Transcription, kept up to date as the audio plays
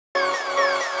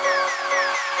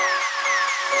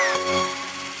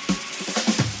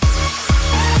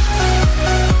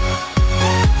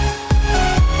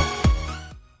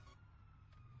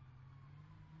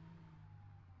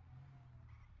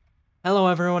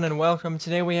everyone and welcome.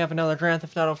 Today we have another Grand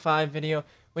Theft Auto 5 video.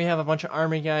 We have a bunch of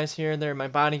army guys here. They're my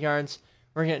bodyguards.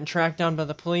 We're getting tracked down by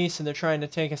the police and they're trying to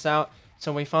take us out.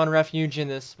 So we found refuge in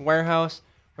this warehouse.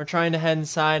 We're trying to head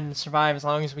inside and survive as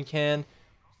long as we can.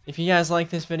 If you guys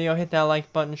like this video, hit that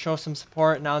like button, show some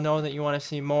support, and I'll know that you want to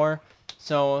see more.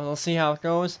 So we'll see how it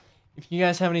goes. If you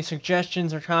guys have any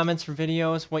suggestions or comments for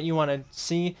videos, what you want to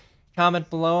see, comment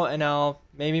below and I'll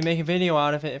maybe make a video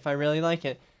out of it if I really like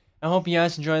it. I hope you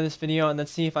guys enjoy this video and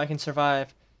let's see if I can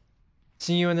survive.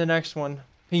 See you in the next one.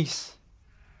 Peace.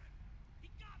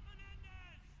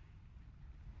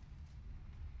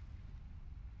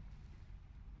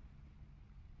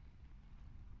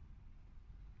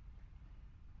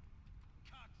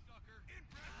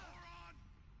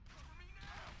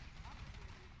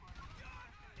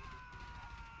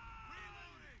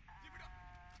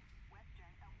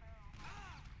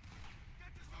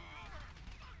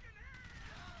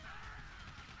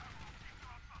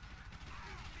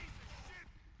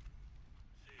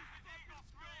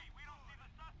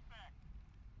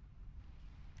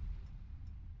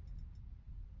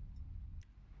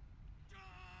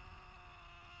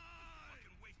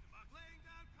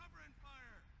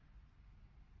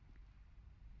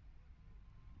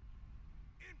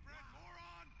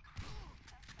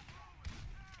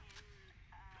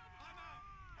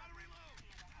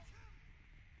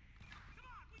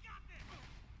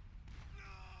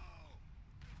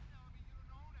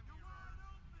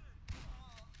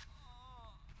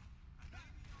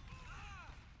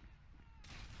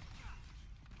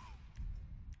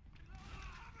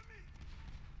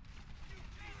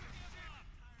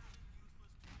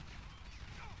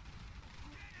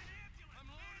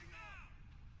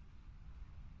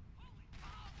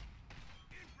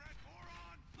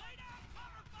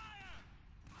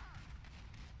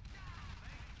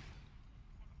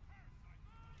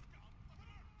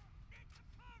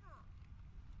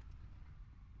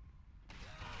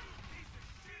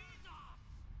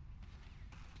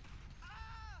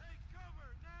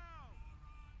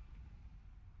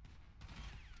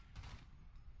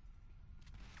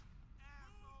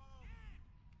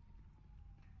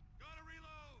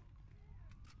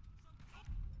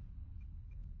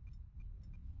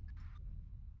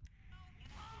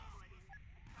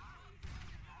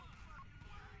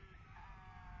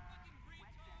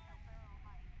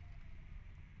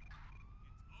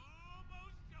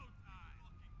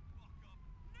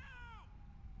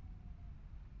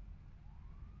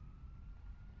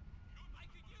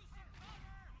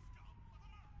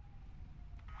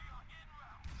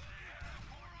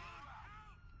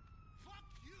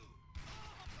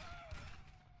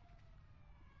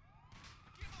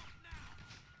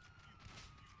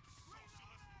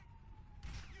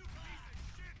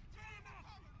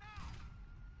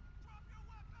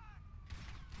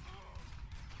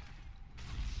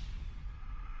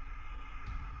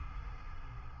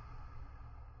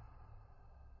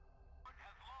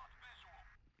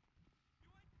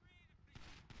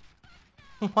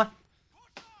 What?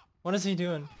 What is he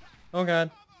doing? Oh god.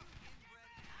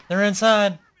 They're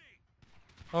inside.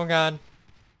 Oh god.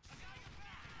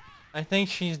 I think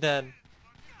she's dead.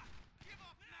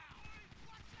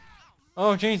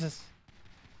 Oh Jesus.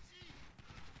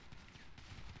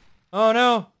 Oh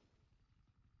no.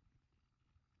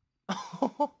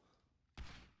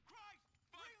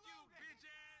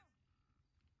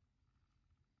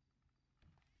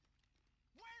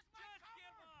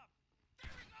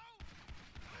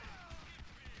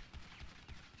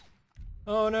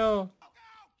 Oh no.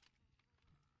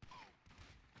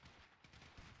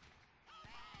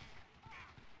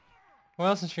 Who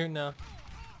else is shooting now?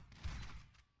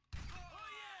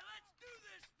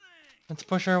 Let's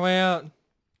push our way out.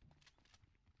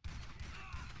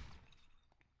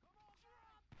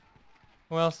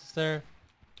 Who else is there?